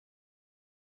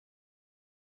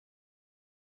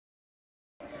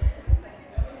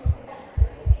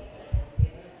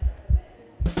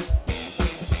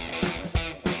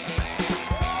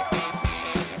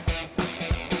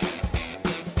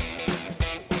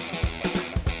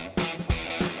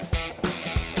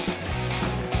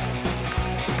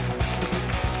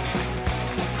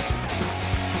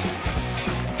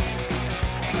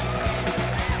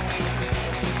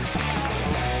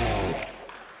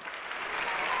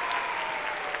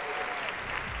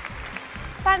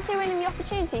Fancy winning the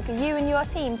opportunity for you and your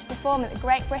team to perform at the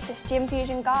Great British Gym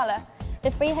Fusion Gala?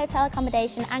 With free hotel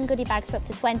accommodation and goodie bags for up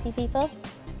to 20 people?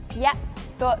 Yep,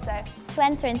 thought so. To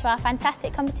enter into our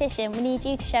fantastic competition, we need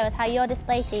you to show us how your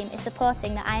display team is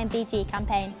supporting the IMBG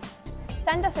campaign.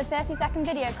 Send us a 30-second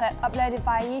video clip uploaded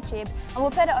via YouTube and we'll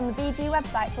put it on the BG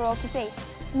website for all to see.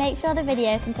 Make sure the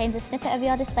video contains a snippet of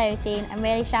your display routine and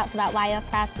really shouts about why you're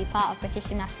proud to be part of British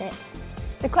Gymnastics.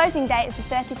 The closing date is the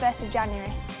 31st of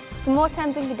January. For more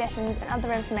terms and conditions and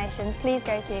other information, please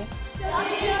go to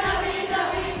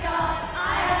www